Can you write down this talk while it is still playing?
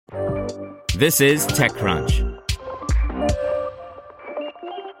This is TechCrunch.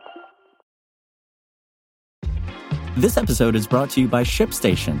 This episode is brought to you by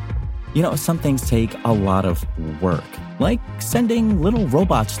ShipStation. You know, some things take a lot of work, like sending little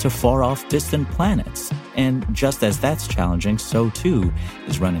robots to far-off distant planets. And just as that's challenging, so too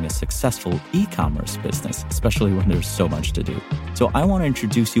is running a successful e-commerce business, especially when there's so much to do. So I want to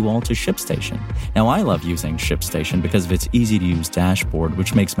introduce you all to ShipStation. Now, I love using ShipStation because of its easy-to-use dashboard,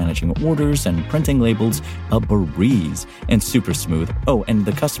 which makes managing orders and printing labels a breeze and super smooth. Oh, and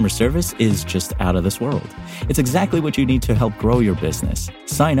the customer service is just out of this world. It's exactly what you need to help grow your business.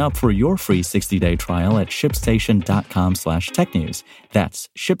 Sign up for your free 60-day trial at shipstation.com/technews. That's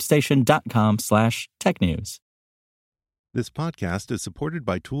shipstation.com/technews. This podcast is supported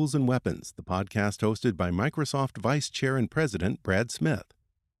by Tools and Weapons, the podcast hosted by Microsoft Vice Chair and President Brad Smith.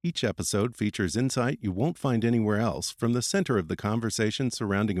 Each episode features insight you won't find anywhere else from the center of the conversation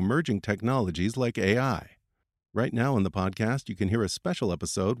surrounding emerging technologies like AI. Right now in the podcast, you can hear a special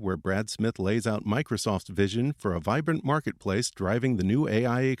episode where Brad Smith lays out Microsoft's vision for a vibrant marketplace driving the new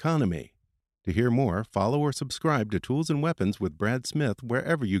AI economy. To hear more, follow or subscribe to Tools and Weapons with Brad Smith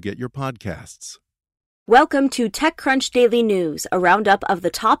wherever you get your podcasts. Welcome to TechCrunch Daily News, a roundup of the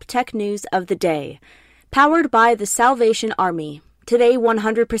top tech news of the day. Powered by the Salvation Army. Today,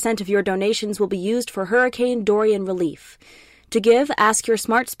 100% of your donations will be used for Hurricane Dorian relief. To give, ask your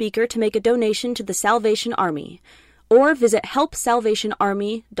smart speaker to make a donation to the Salvation Army, or visit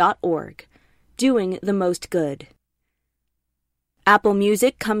helpsalvationarmy.org. Doing the most good. Apple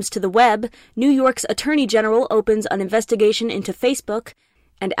Music comes to the web, New York's Attorney General opens an investigation into Facebook,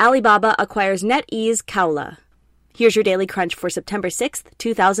 and Alibaba acquires NetEase Kaola. Here's your Daily Crunch for September 6th,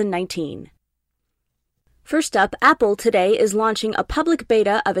 2019. First up, Apple today is launching a public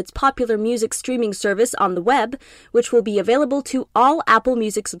beta of its popular music streaming service on the web, which will be available to all Apple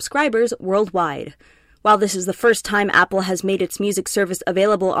Music subscribers worldwide. While this is the first time Apple has made its music service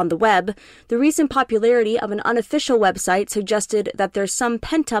available on the web, the recent popularity of an unofficial website suggested that there's some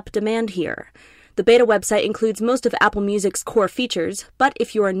pent-up demand here. The beta website includes most of Apple Music's core features, but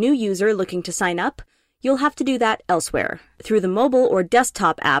if you're a new user looking to sign up, you'll have to do that elsewhere, through the mobile or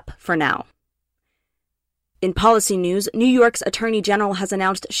desktop app for now. In policy news, New York's Attorney General has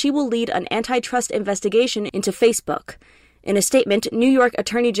announced she will lead an antitrust investigation into Facebook. In a statement, New York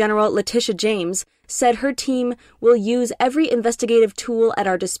Attorney General Letitia James said her team will use every investigative tool at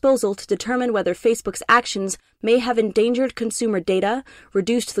our disposal to determine whether Facebook's actions may have endangered consumer data,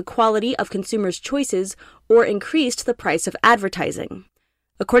 reduced the quality of consumers' choices, or increased the price of advertising.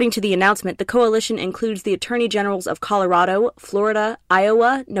 According to the announcement, the coalition includes the Attorney Generals of Colorado, Florida,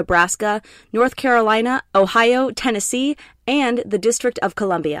 Iowa, Nebraska, North Carolina, Ohio, Tennessee, and the District of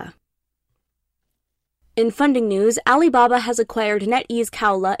Columbia. In funding news, Alibaba has acquired NetEase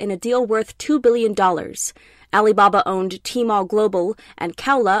Kaola in a deal worth $2 billion. Alibaba-owned Tmall Global and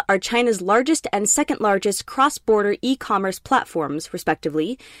Kaola are China's largest and second-largest cross-border e-commerce platforms,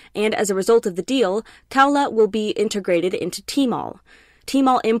 respectively, and as a result of the deal, Kaola will be integrated into Tmall.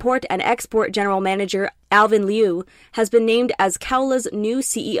 Tmall Import and Export General Manager Alvin Liu has been named as Kaola's new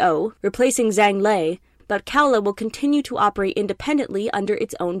CEO, replacing Zhang Lei, but Kaola will continue to operate independently under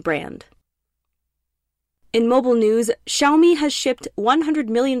its own brand. In mobile news, Xiaomi has shipped 100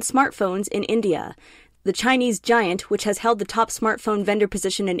 million smartphones in India. The Chinese giant, which has held the top smartphone vendor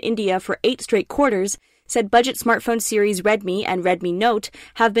position in India for 8 straight quarters, said budget smartphone series Redmi and Redmi Note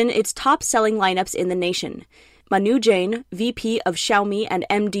have been its top-selling lineups in the nation. Manu Jain, VP of Xiaomi and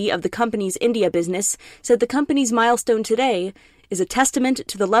MD of the company's India business, said the company's milestone today is a testament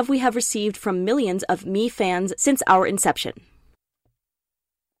to the love we have received from millions of Mi fans since our inception.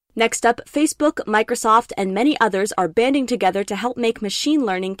 Next up, Facebook, Microsoft, and many others are banding together to help make machine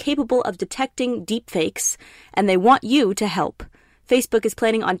learning capable of detecting deepfakes, and they want you to help. Facebook is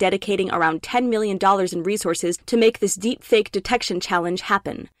planning on dedicating around $10 million in resources to make this deepfake detection challenge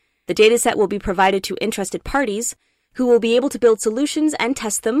happen. The dataset will be provided to interested parties, who will be able to build solutions and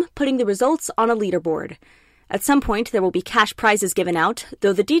test them, putting the results on a leaderboard. At some point, there will be cash prizes given out,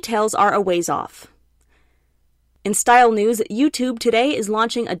 though the details are a ways off. In style news, YouTube today is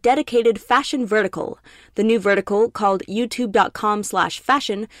launching a dedicated fashion vertical. The new vertical, called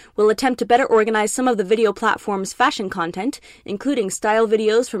youtube.com/fashion, will attempt to better organize some of the video platform's fashion content, including style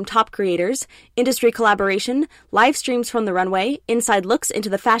videos from top creators, industry collaboration, live streams from the runway, inside looks into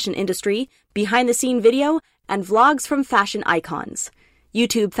the fashion industry, behind-the-scene video, and vlogs from fashion icons.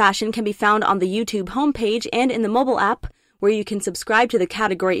 YouTube Fashion can be found on the YouTube homepage and in the mobile app, where you can subscribe to the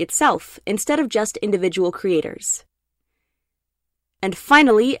category itself instead of just individual creators. And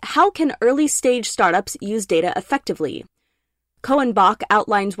finally, how can early-stage startups use data effectively? Cohen Bach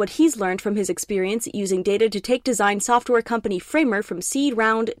outlines what he's learned from his experience using data to take design software company Framer from seed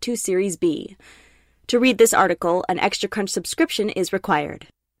round to Series B. To read this article, an Extra Crunch subscription is required.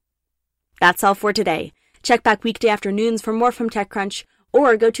 That's all for today. Check back weekday afternoons for more from TechCrunch,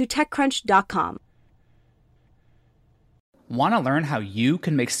 or go to TechCrunch.com. Want to learn how you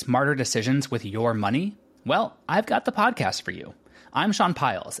can make smarter decisions with your money? Well, I've got the podcast for you. I'm Sean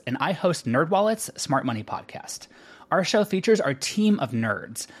Piles, and I host NerdWallet's Smart Money Podcast. Our show features our team of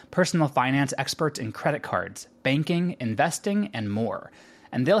nerds, personal finance experts in credit cards, banking, investing, and more.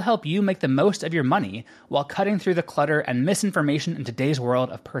 And they'll help you make the most of your money while cutting through the clutter and misinformation in today's world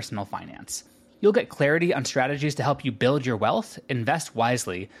of personal finance. You'll get clarity on strategies to help you build your wealth, invest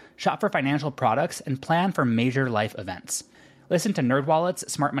wisely, shop for financial products, and plan for major life events. Listen to NerdWallet's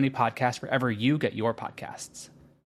Smart Money Podcast wherever you get your podcasts.